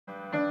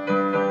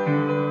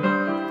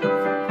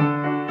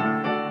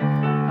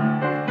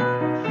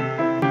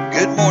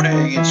Good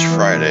morning. It's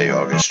Friday,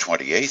 August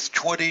 28th,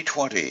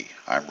 2020.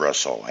 I'm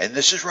Russell, and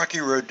this is Rocky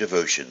Road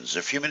Devotions,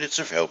 a few minutes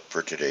of help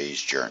for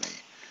today's journey.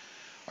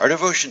 Our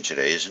devotion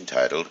today is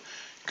entitled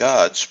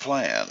God's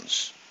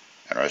Plans,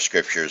 and our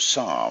scripture is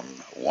Psalm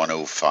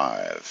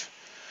 105.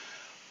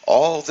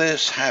 All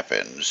this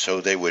happened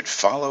so they would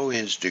follow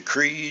his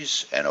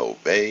decrees and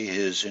obey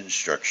his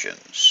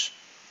instructions.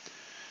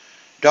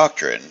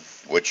 Doctrine,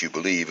 what you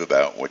believe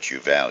about what you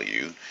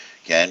value,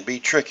 can be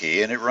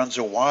tricky, and it runs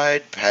a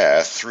wide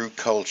path through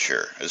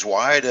culture, as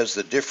wide as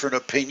the different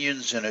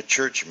opinions in a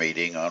church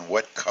meeting on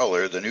what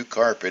color the new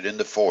carpet in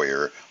the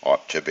foyer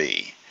ought to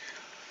be.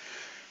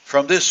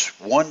 From this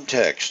one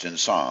text in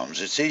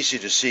Psalms, it's easy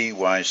to see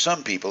why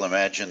some people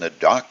imagine the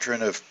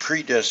doctrine of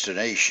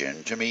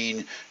predestination to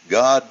mean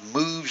God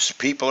moves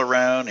people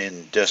around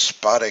in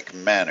despotic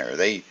manner.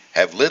 They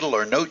have little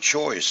or no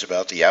choice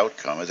about the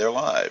outcome of their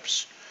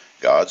lives.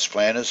 God's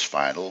plan is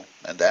final,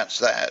 and that's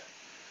that.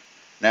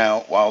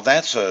 Now, while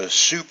that's a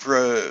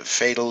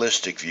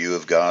supra-fatalistic view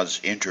of God's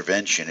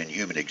intervention in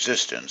human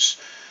existence,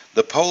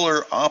 the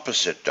polar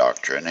opposite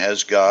doctrine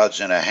has God's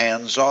in a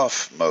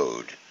hands-off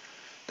mode.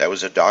 That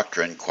was a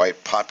doctrine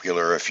quite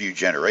popular a few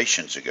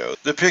generations ago.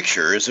 The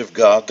picture is of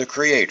God the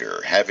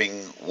Creator,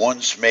 having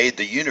once made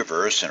the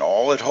universe and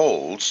all it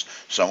holds.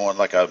 Someone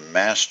like a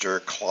master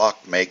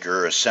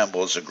clockmaker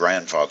assembles a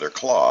grandfather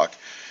clock,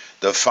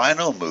 the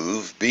final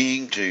move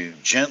being to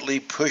gently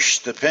push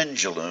the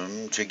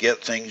pendulum to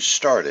get things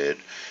started.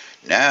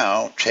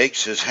 Now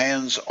takes his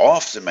hands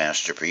off the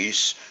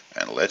masterpiece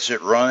and lets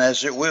it run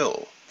as it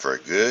will, for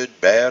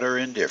good, bad, or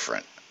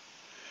indifferent.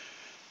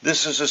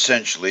 This is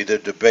essentially the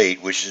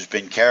debate which has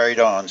been carried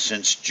on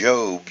since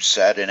Job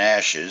sat in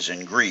ashes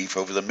and grief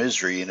over the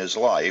misery in his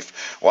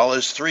life, while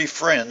his three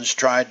friends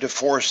tried to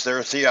force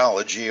their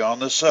theology on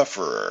the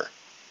sufferer.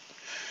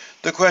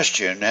 The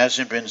question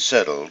hasn't been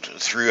settled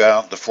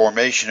throughout the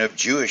formation of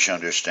Jewish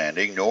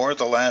understanding, nor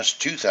the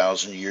last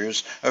 2,000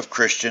 years of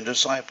Christian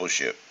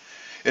discipleship.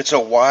 It's a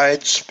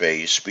wide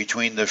space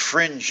between the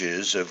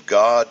fringes of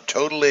God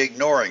totally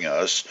ignoring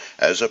us,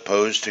 as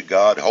opposed to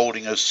God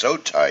holding us so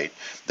tight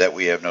that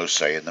we have no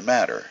say in the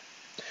matter.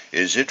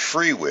 Is it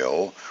free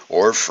will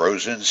or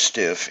frozen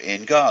stiff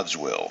in God's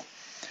will?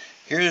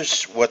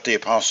 Here's what the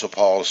Apostle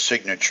Paul's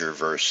signature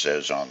verse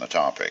says on the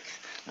topic,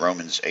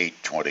 Romans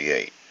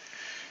 8:28.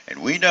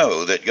 And we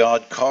know that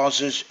God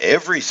causes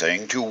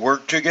everything to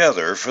work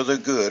together for the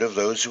good of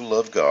those who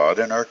love God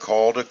and are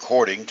called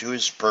according to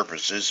his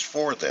purposes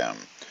for them.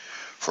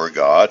 For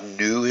God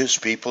knew his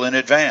people in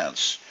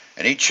advance,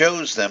 and he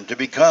chose them to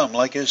become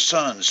like his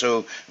Son,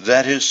 so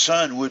that his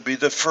Son would be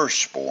the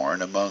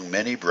firstborn among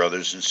many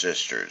brothers and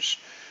sisters.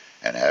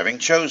 And having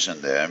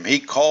chosen them, he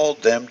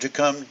called them to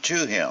come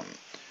to him.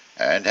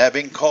 And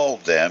having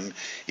called them,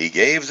 he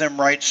gave them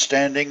right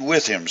standing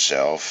with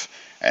himself,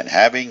 and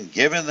having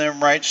given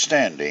them right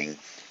standing,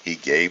 he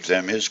gave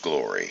them his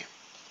glory.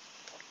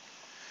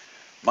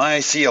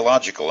 My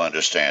theological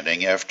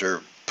understanding,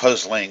 after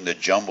puzzling the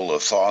jumble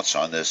of thoughts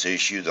on this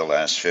issue the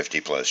last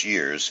 50-plus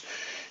years,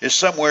 is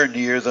somewhere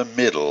near the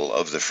middle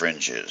of the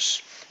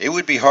fringes. It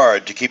would be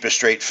hard to keep a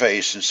straight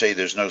face and say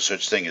there's no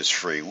such thing as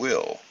free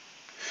will.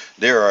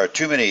 There are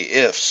too many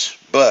ifs,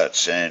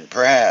 buts, and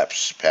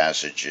perhaps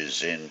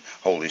passages in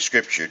Holy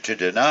Scripture to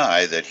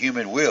deny that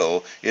human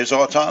will is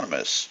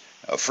autonomous,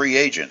 a free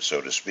agent, so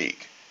to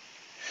speak.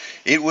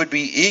 It would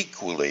be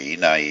equally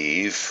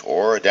naive,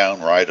 or a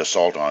downright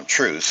assault on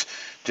truth,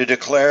 to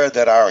declare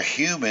that our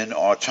human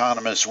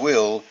autonomous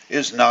will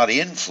is not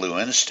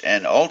influenced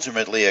and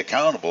ultimately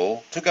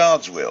accountable to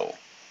God's will.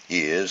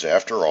 He is,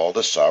 after all,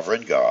 the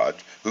sovereign God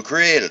who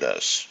created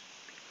us.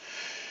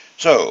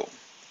 So,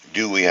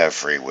 do we have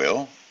free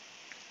will,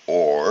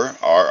 or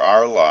are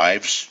our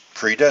lives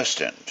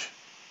predestined?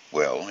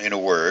 Well, in a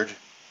word,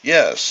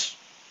 yes.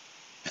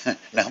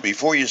 Now,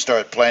 before you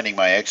start planning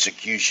my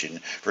execution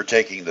for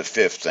taking the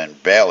fifth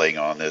and bailing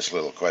on this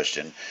little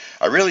question,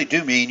 I really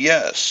do mean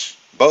yes.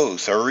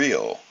 Both are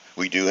real.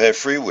 We do have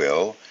free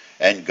will,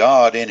 and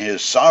God in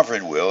his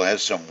sovereign will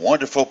has some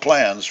wonderful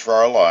plans for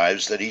our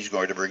lives that he's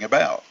going to bring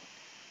about.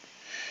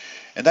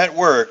 And that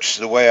works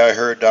the way I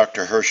heard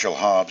Dr. Herschel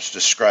Hobbs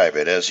describe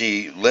it as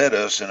he led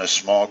us in a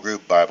small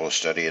group Bible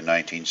study in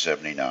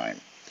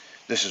 1979.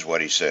 This is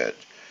what he said.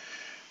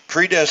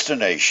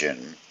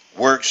 Predestination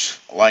works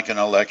like an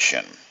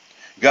election.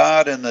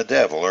 God and the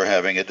devil are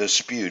having a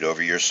dispute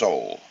over your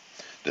soul.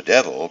 The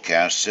devil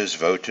casts his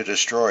vote to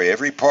destroy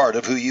every part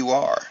of who you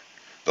are.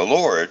 The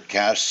Lord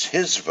casts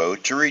his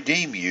vote to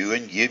redeem you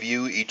and give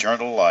you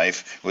eternal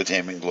life with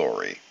him in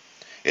glory.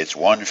 It's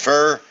one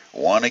for,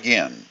 one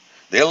again.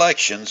 The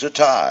election's a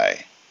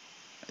tie.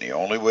 And the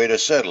only way to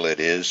settle it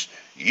is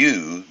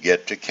you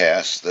get to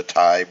cast the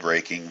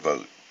tie-breaking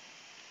vote.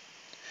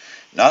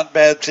 Not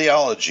bad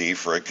theology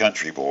for a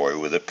country boy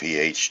with a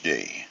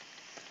PhD.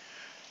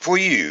 For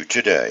you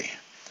today,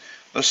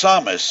 the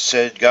psalmist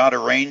said God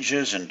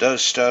arranges and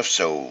does stuff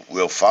so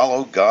we'll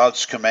follow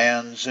God's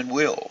commands and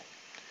will.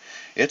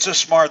 It's a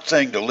smart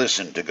thing to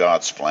listen to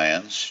God's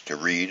plans, to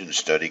read and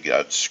study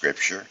God's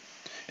scripture,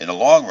 In the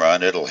long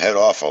run, it'll head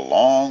off a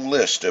long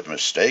list of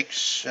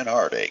mistakes and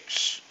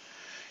heartaches.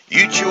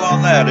 You chew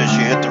on that as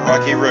you hit the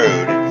rocky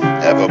road.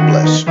 Have a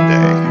blessed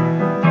day.